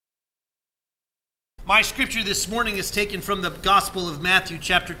My scripture this morning is taken from the Gospel of Matthew,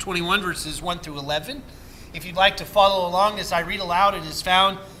 chapter 21, verses 1 through 11. If you'd like to follow along as I read aloud, it is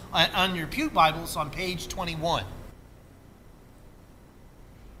found on your pew Bibles on page 21.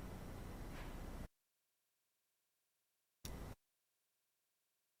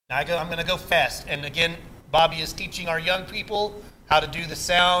 Now I'm going to go fast. And again, Bobby is teaching our young people how to do the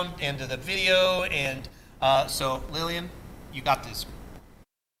sound and the video. And so, Lillian, you got this.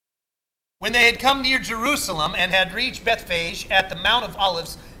 When they had come near Jerusalem and had reached Bethphage at the Mount of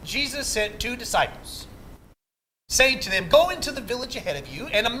Olives, Jesus sent 2 disciples, saying to them, "Go into the village ahead of you,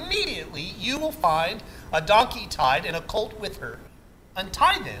 and immediately you will find a donkey tied and a colt with her.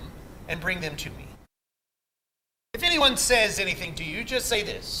 Untie them and bring them to me. If anyone says anything to you, just say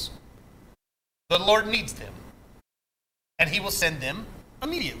this: the Lord needs them, and he will send them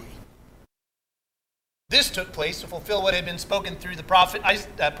immediately." This took place to fulfill what had been spoken through the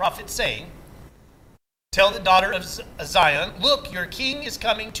prophet saying, "Tell the daughter of Zion, look, your king is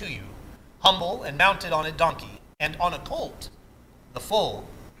coming to you, humble and mounted on a donkey, and on a colt, the foal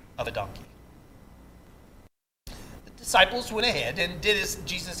of a donkey." The disciples went ahead and did as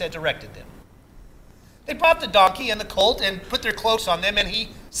Jesus had directed them. They brought the donkey and the colt and put their cloaks on them, and he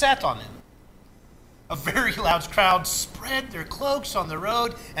sat on them. A very loud crowd spread their cloaks on the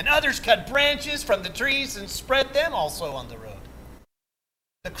road, and others cut branches from the trees and spread them also on the road.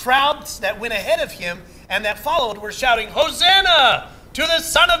 The crowds that went ahead of him and that followed were shouting, "Hosanna to the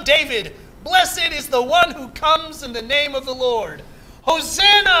Son of David! Blessed is the one who comes in the name of the Lord!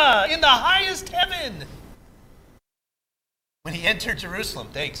 Hosanna in the highest heaven!" When he entered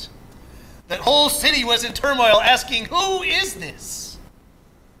Jerusalem, the whole city was in turmoil, asking, "Who is this?"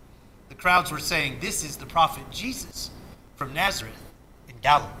 The crowds were saying, "This is the prophet Jesus from Nazareth in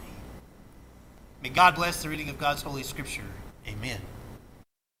Galilee." May God bless the reading of God's Holy Scripture. Amen.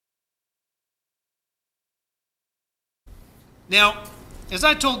 Now, as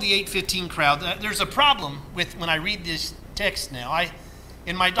I told the 815 crowd, there's a problem with when I read this text now.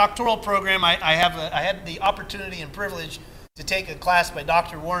 In my doctoral program, I had the opportunity and privilege to take a class by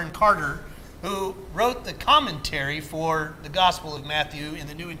Dr. Warren Carter, who wrote the commentary for the Gospel of Matthew in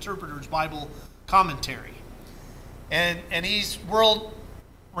the New Interpreter's Bible Commentary. And he's world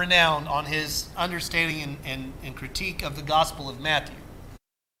renowned on his understanding and critique of the Gospel of Matthew.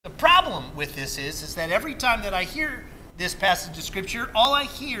 The problem with this is that every time that I hear this passage of Scripture, all I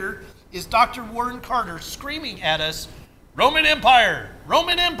hear is Dr. Warren Carter screaming at us, "Roman Empire,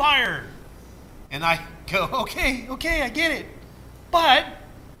 Roman Empire." And I go, okay, I get it. But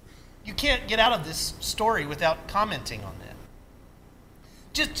you can't get out of this story without commenting on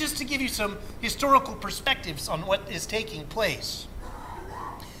that. Just to give you some historical perspectives on what is taking place.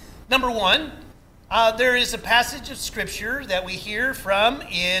 Number one, there is a passage of Scripture that we hear from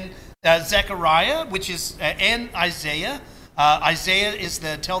in Zechariah, and Isaiah. Isaiah is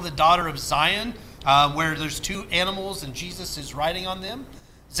tell the daughter of Zion, where there's 2 animals and Jesus is riding on them.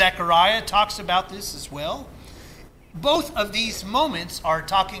 Zechariah talks about this as well. Both of these moments are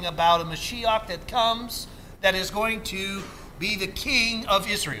talking about a Mashiach that comes that is going to be the king of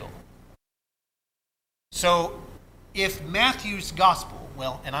Israel. So if Matthew's gospel,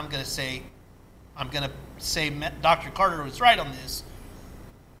 and I'm going to say Dr. Carter was right on this,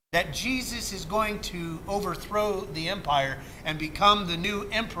 that Jesus is going to overthrow the empire and become the new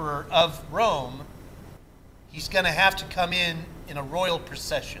emperor of Rome, he's going to have to come in a royal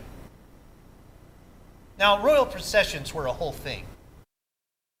procession. Now, royal processions were a whole thing.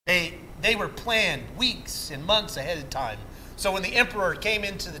 They were planned weeks and months ahead of time. So when the emperor came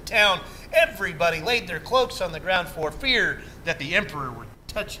into the town, everybody laid their cloaks on the ground for fear that the emperor would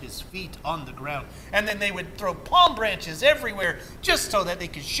touch his feet on the ground. And then they would throw palm branches everywhere just so that they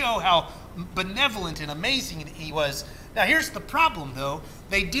could show how benevolent and amazing he was. Now, here's the problem, though.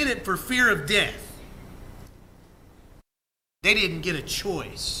 They did it for fear of death. They didn't get a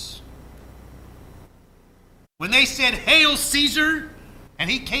choice. When they said, "Hail Caesar,"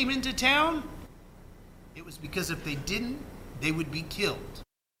 and he came into town, it was because if they didn't, they would be killed.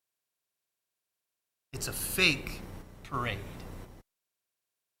 It's a fake parade.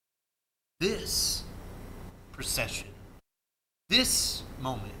 This procession, this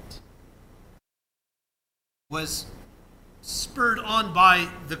moment, was spurred on by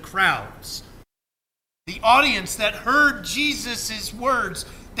the crowds. The audience that heard Jesus' words,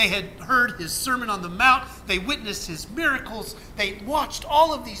 they had heard his Sermon on the Mount, they witnessed his miracles, they watched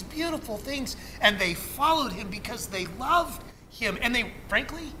all of these beautiful things, and they followed him because they loved him. And they,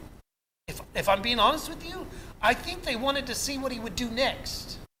 frankly, if I'm being honest with you, I think they wanted to see what he would do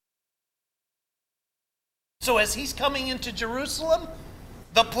next. So as he's coming into Jerusalem,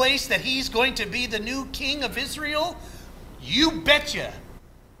 the place that he's going to be the new king of Israel, you betcha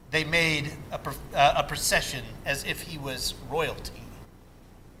they made a procession as if he was royalty.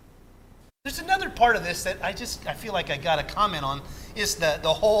 There's another part of this that I feel like I got to comment on, is the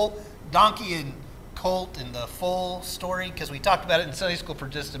whole donkey and colt and the foal story, because we talked about it in Sunday school for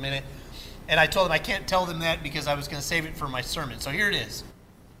just a minute, and I told them I can't tell them that because I was going to save it for my sermon. So here it is.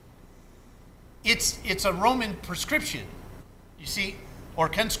 It's a Roman prescription, you see, or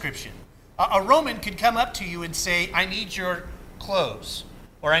conscription. A Roman could come up to you and say, I need your clothes,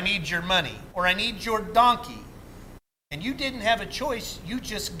 or I need your money, or I need your donkey. And you didn't have a choice, you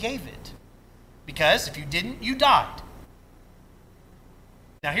just gave it. Because if you didn't, you died.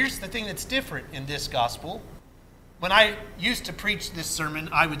 Now here's the thing that's different in this gospel. When I used to preach this sermon,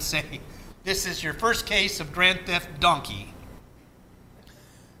 I would say, this is your first case of grand theft donkey.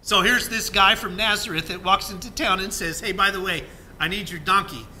 So here's this guy from Nazareth that walks into town and says, hey, by the way, I need your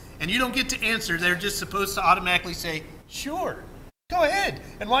donkey. And you don't get to answer. They're just supposed to automatically say, sure, go ahead.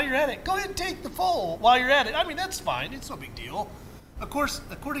 And while you're at it, go ahead and take the foal while you're at it. I mean, that's fine. It's no big deal. Of course,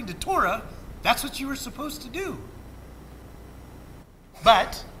 according to Torah, that's what you were supposed to do.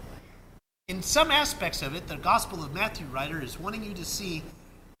 But in some aspects of it, the Gospel of Matthew writer is wanting you to see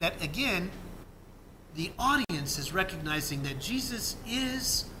that, again, the audience is recognizing that Jesus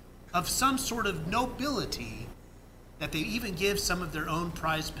is of some sort of nobility, that they even give some of their own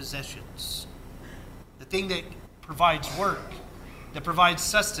prized possessions. The thing that provides work, that provides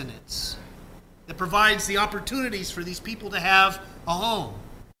sustenance, that provides the opportunities for these people to have a home.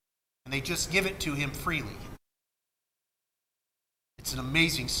 And they just give it to him freely. It's an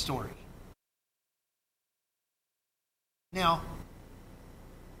amazing story. Now,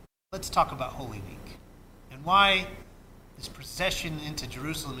 let's talk about Holy Week and why this procession into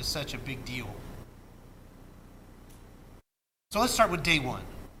Jerusalem is such a big deal. So let's start with day one.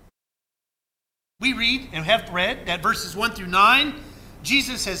 We read and have read that verses 1 through 9,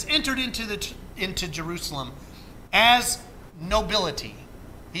 Jesus has entered into Jerusalem as nobility.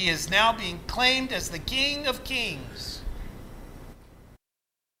 He is now being claimed as the King of Kings.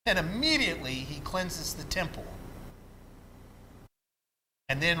 And immediately he cleanses the temple.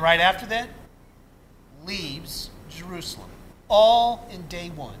 And then right after that, leaves Jerusalem. All in day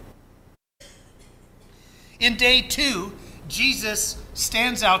one. In day two, Jesus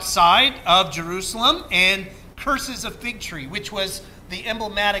stands outside of Jerusalem and curses a fig tree, which was the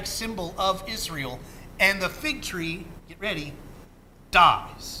emblematic symbol of Israel. And the fig tree, get ready,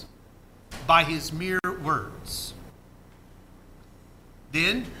 dies by his mere words.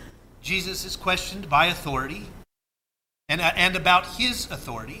 Then Jesus is questioned by authority and about his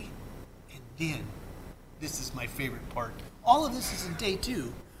authority. And then, this is my favorite part. All of this is in day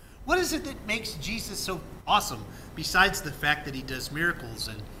two. What is it that makes Jesus so awesome, besides the fact that he does miracles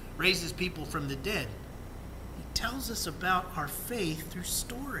and raises people from the dead? He tells us about our faith through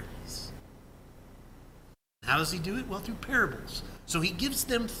stories. How does he do it? Well, through parables. So he gives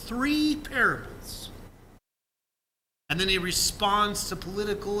them 3 parables. And then he responds to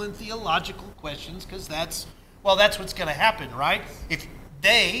political and theological questions, because that's what's going to happen, right? If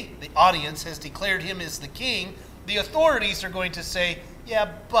the audience, has declared him as the king, the authorities are going to say,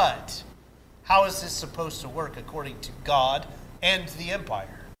 yeah, but how is this supposed to work according to God and the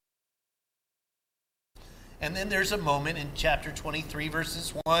empire? And then there's a moment in chapter 23,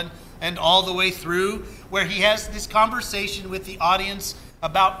 verses 1, and all the way through, where he has this conversation with the audience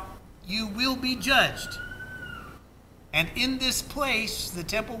about, you will be judged. And in this place, the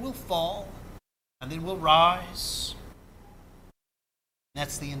temple will fall, and then will rise.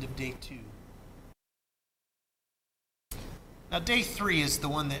 That's the end of day 2. Now, day 3 is the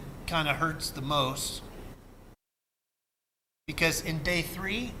one that kind of hurts the most, because in day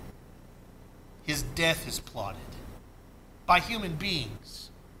 3, his death is plotted by human beings.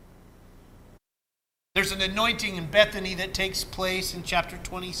 There's an anointing in Bethany that takes place in chapter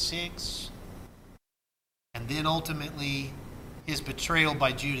 26. And then ultimately, his betrayal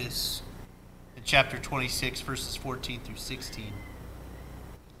by Judas in chapter 26, verses 14 through 16.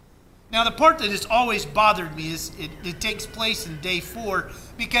 Now, the part that has always bothered me is it takes place in day 4,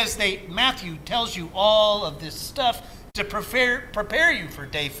 because Matthew tells you all of this stuff to prepare you for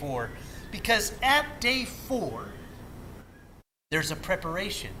day 4. Because at day 4, there's a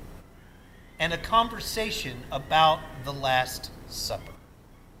preparation and a conversation about the Last Supper.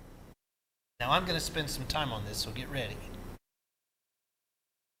 Now, I'm going to spend some time on this, so get ready.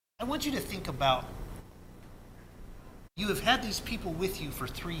 I want you to think about, you have had these people with you for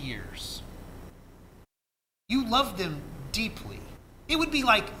 3 years. You love them deeply. It would be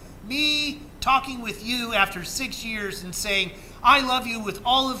like me talking with you after 6 years and saying, I love you with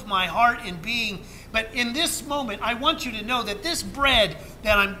all of my heart and being. But in this moment, I want you to know that this bread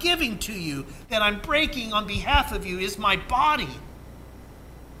that I'm giving to you, that I'm breaking on behalf of you, is my body.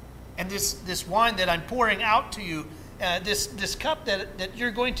 And this wine that I'm pouring out to you, this cup that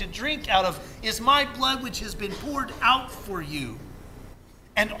you're going to drink out of, is my blood which has been poured out for you.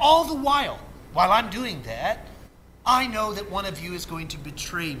 And all the while I'm doing that, I know that one of you is going to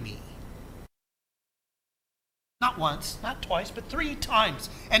betray me. Not once, not twice, but 3 times.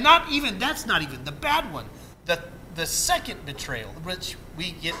 And that's not even the bad one. The second betrayal, which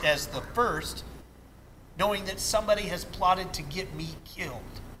we get as the first, knowing that somebody has plotted to get me killed,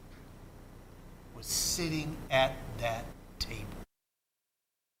 was sitting at that table.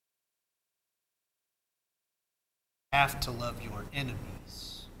 You have to love your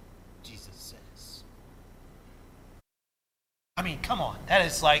enemies, Jesus says. I mean, come on. That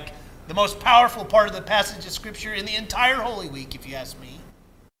is like the most powerful part of the passage of Scripture in the entire Holy Week, if you ask me.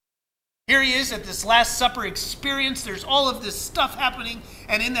 Here he is at this Last Supper experience. There's all of this stuff happening.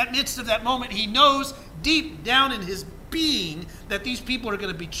 And in that midst of that moment, he knows deep down in his being that these people are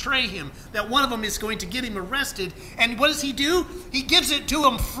going to betray him, that one of them is going to get him arrested. And what does he do? He gives it to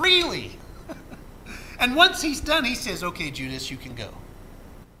them freely. And once he's done, he says, okay, Judas, you can go.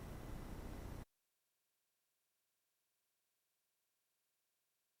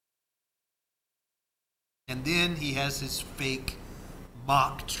 And then he has his fake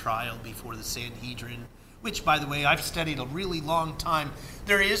mock trial before the Sanhedrin, which, by the way, I've studied a really long time.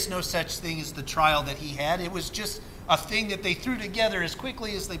 There is no such thing as the trial that he had. It was just a thing that they threw together as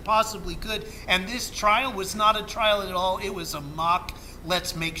quickly as they possibly could. And this trial was not a trial at all. It was a mock.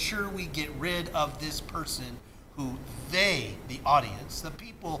 Let's make sure we get rid of this person who they, the audience, the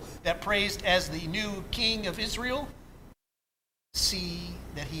people that praised as the new king of Israel, see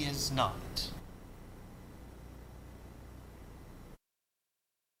that he is not.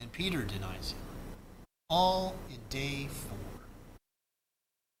 And Peter denies him. All in day 4.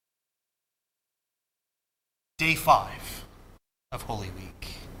 Day 5 of Holy Week.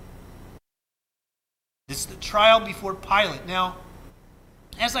 This is the trial before Pilate. Now,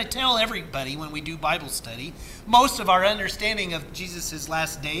 as I tell everybody when we do Bible study, most of our understanding of Jesus'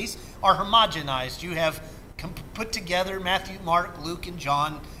 last days are homogenized. You have put together Matthew, Mark, Luke, and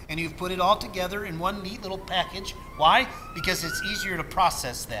John, and you've put it all together in one neat little package. Why? Because it's easier to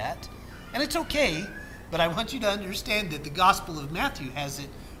process that. And it's okay, but I want you to understand that the Gospel of Matthew has it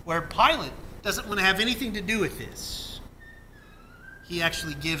where Pilate doesn't want to have anything to do with this. He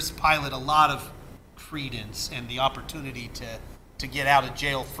actually gives Pilate a lot of credence and the opportunity to get out of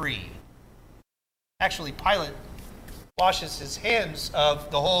jail free. Actually, Pilate washes his hands of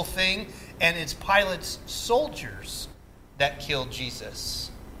the whole thing, and it's Pilate's soldiers that killed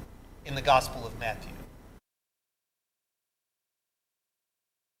Jesus in the Gospel of Matthew.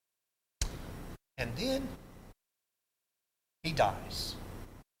 And then he dies.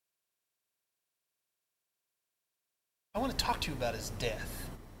 I want to talk to you about his death.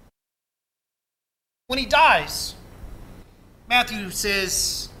 When he dies, Matthew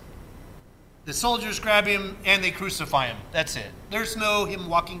says the soldiers grab him and they crucify him. That's it. There's no him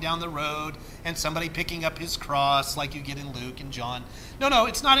walking down the road and somebody picking up his cross like you get in Luke and John. No,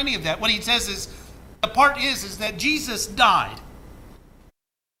 it's not any of that. What he says is, the part is that Jesus died.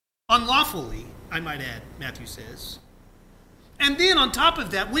 Unlawfully, I might add, Matthew says. And then on top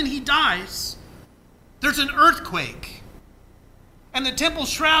of that, when he dies, there's an earthquake. And the temple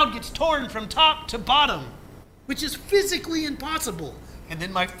shroud gets torn from top to bottom, which is physically impossible. And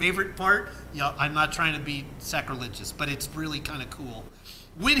then my favorite part, I'm not trying to be sacrilegious, but it's really kind of cool.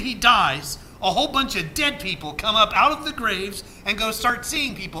 When he dies, a whole bunch of dead people come up out of the graves and go start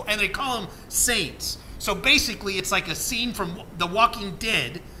seeing people, and they call them saints. So basically, it's like a scene from The Walking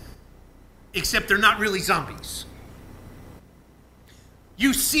Dead, except they're not really zombies.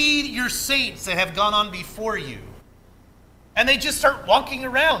 You see your saints that have gone on before you, and they just start walking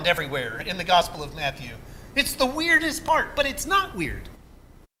around everywhere in the Gospel of Matthew. It's the weirdest part, but it's not weird.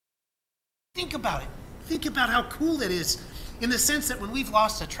 Think about it. Think about how cool that is in the sense that when we've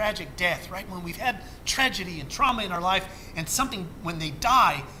lost a tragic death, right? When we've had tragedy and trauma in our life and something, when they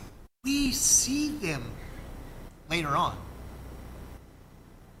die, we see them later on.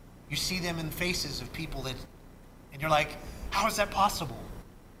 You see them in the faces of people and you're like, how is that possible?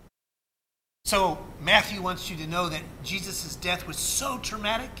 So Matthew wants you to know that Jesus' death was so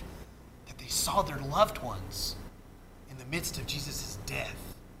traumatic that they saw their loved ones in the midst of Jesus' death,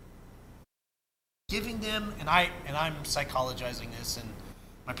 giving them, and I'm psychologizing this, and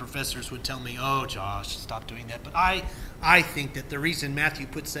My professors would tell me, oh, Josh, stop doing that. But I think that the reason Matthew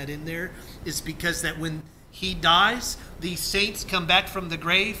puts that in there is because that when he dies, these saints come back from the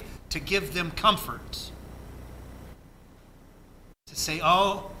grave to give them comfort. To say,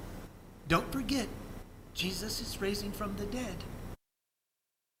 oh, don't forget, Jesus is raising from the dead.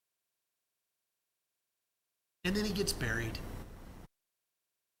 And then he gets buried.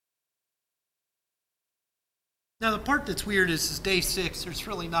 Now, the part that's weird is day 6. There's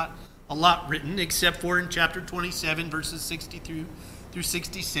really not a lot written, except for in chapter 27, verses 60 through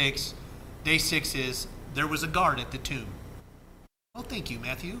 66. Day 6 is, there was a guard at the tomb. Well, thank you,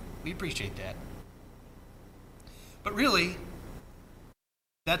 Matthew. We appreciate that. But really,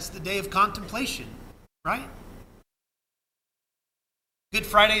 that's the day of contemplation, right? Good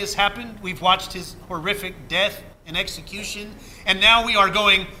Friday has happened. We've watched his horrific death and execution. And now we are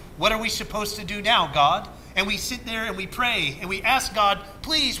going, what are we supposed to do now, God? And we sit there and we pray and we ask God,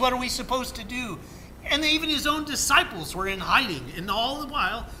 please, what are we supposed to do? And even his own disciples were in hiding. And all the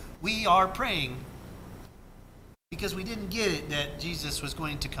while, we are praying because we didn't get it that Jesus was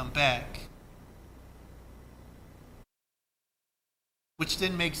going to come back. Which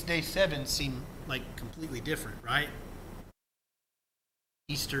then makes day 7 seem like completely different, right?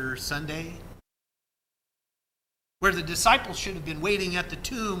 Easter Sunday, where the disciples should have been waiting at the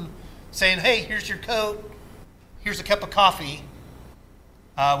tomb saying, hey, here's your coat. Here's a cup of coffee.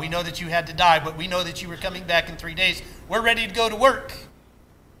 We know that you had to die, but we know that you were coming back in 3 days. We're ready to go to work.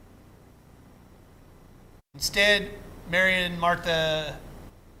 Instead, Mary and Martha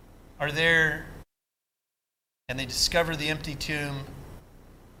are there, and they discover the empty tomb.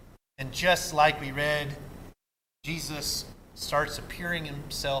 And just like we read, Jesus starts appearing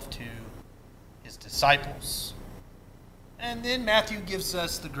himself to his disciples. And then Matthew gives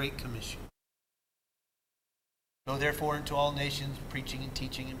us the Great Commission. Go therefore into all nations, preaching and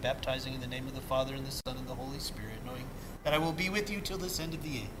teaching and baptizing in the name of the Father and the Son and the Holy Spirit, knowing that I will be with you till this end of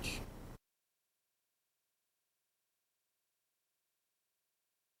the age.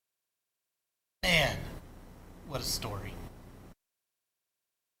 Man, what a story.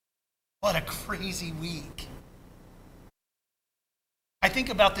 What a crazy week. I think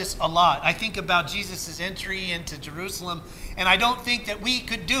about this a lot. I think about Jesus' entry into Jerusalem, and I don't think that we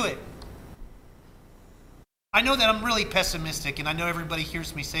could do it. I know that I'm really pessimistic, and I know everybody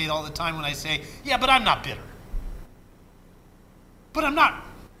hears me say it all the time when I say, yeah, but I'm not bitter. But I'm not.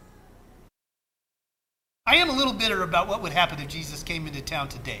 I am a little bitter about what would happen if Jesus came into town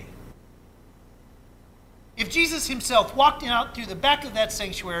today. If Jesus himself walked out through the back of that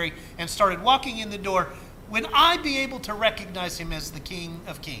sanctuary and started walking in the door, would I be able to recognize him as the King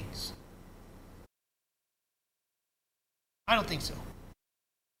of Kings? I don't think so.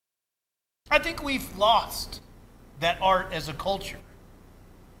 I think we've lost that art as a culture.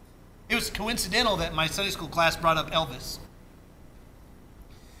 It was coincidental that my Sunday school class brought up Elvis.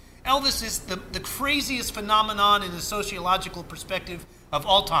 Elvis is the craziest phenomenon in the sociological perspective of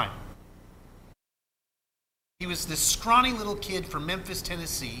all time. He was this scrawny little kid from Memphis,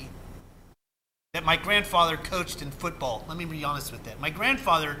 Tennessee, that my grandfather coached in football. Let me be honest with that. My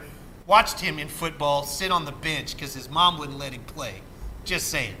grandfather watched him in football sit on the bench because his mom wouldn't let him play. Just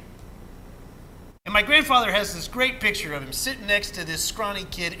saying. And my grandfather has this great picture of him sitting next to this scrawny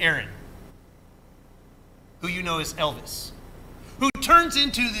kid, Aaron, who you know as Elvis, who turns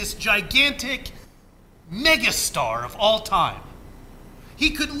into this gigantic megastar of all time. He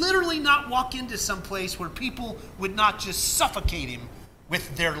could literally not walk into some place where people would not just suffocate him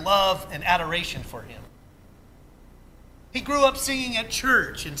with their love and adoration for him. He grew up singing at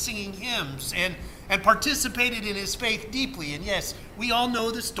church and singing hymns and participated in his faith deeply. And yes, we all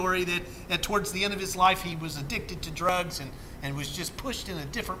know the story that towards the end of his life he was addicted to drugs and was just pushed in a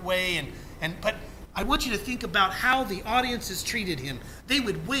different way. But I want you to think about how the audiences treated him. They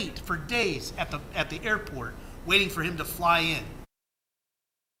would wait for days at the airport waiting for him to fly in,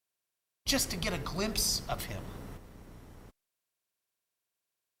 just to get a glimpse of him.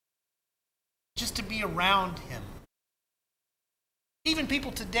 Just to be around him. Even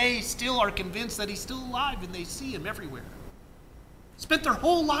people today still are convinced that he's still alive and they see him everywhere. Spent their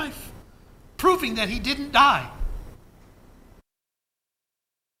whole life proving that he didn't die.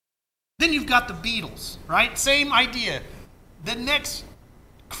 Then you've got the Beatles, right? Same idea. The next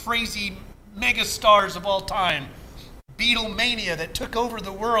crazy megastars of all time. Beatlemania that took over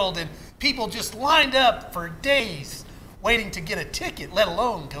the world, and people just lined up for days waiting to get a ticket, let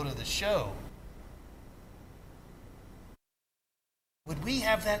alone go to the show. Would we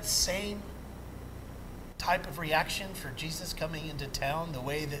have that same type of reaction for Jesus coming into town the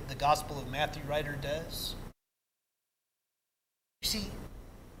way that the Gospel of Matthew writer does? You see,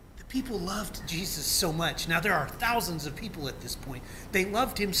 People loved Jesus so much. Now, there are thousands of people at this point. They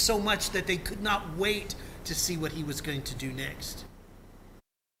loved him so much that they could not wait to see what he was going to do next.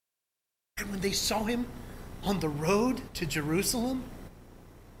 And when they saw him on the road to Jerusalem,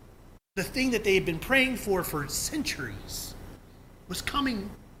 the thing that they had been praying for centuries was coming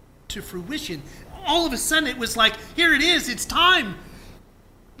to fruition. All of a sudden, it was like, here it is, it's time.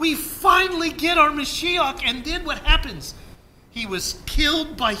 We finally get our Mashiach. And then what happens? He was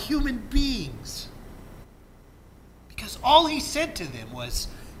killed by human beings. Because all he said to them was,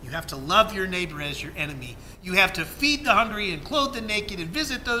 you have to love your neighbor as your enemy. You have to feed the hungry and clothe the naked and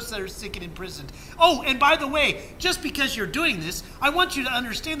visit those that are sick and imprisoned. Oh, and by the way, just because you're doing this, I want you to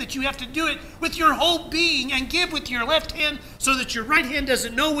understand that you have to do it with your whole being and give with your left hand so that your right hand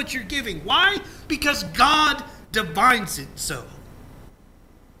doesn't know what you're giving. Why? Because God divines it so.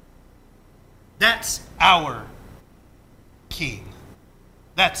 That's our King.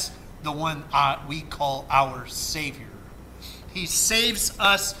 That's the one we call our Savior. He saves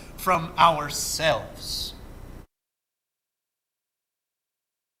us from ourselves.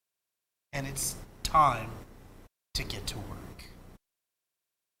 And it's time to get to work.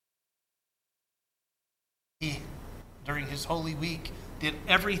 He, during his Holy Week, did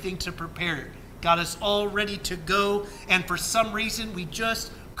everything to prepare it, got us all ready to go, and for some reason we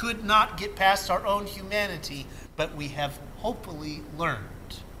just could not get past our own humanity, but we have hopefully learned.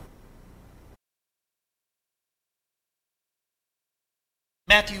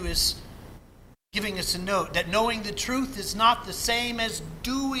 Matthew is giving us a note that knowing the truth is not the same as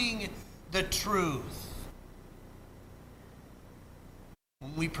doing the truth.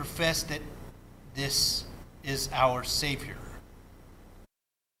 When we profess that this is our Savior.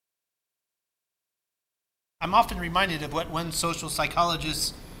 I'm often reminded of what one social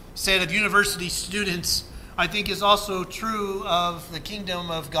psychologist said of university students, I think is also true of the kingdom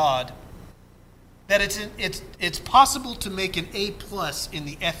of God. That it's possible to make an A+ in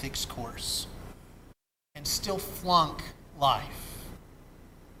the ethics course and still flunk life.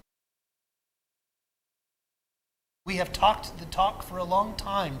 We have talked the talk for a long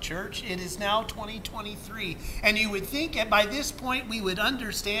time, church. It is now 2023. And you would think that by this point we would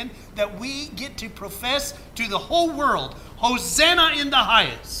understand that we get to profess to the whole world, Hosanna in the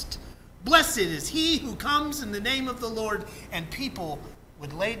highest. Blessed is he who comes in the name of the Lord. And people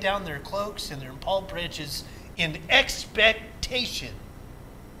would lay down their cloaks and their palm branches in expectation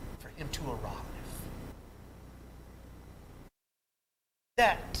for him to arrive.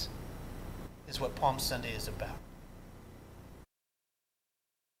 That is what Palm Sunday is about.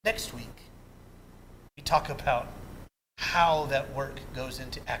 Next week, we talk about how that work goes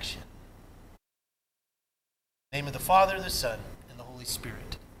into action. In the name of the Father, the Son, and the Holy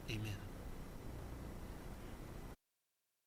Spirit. Amen.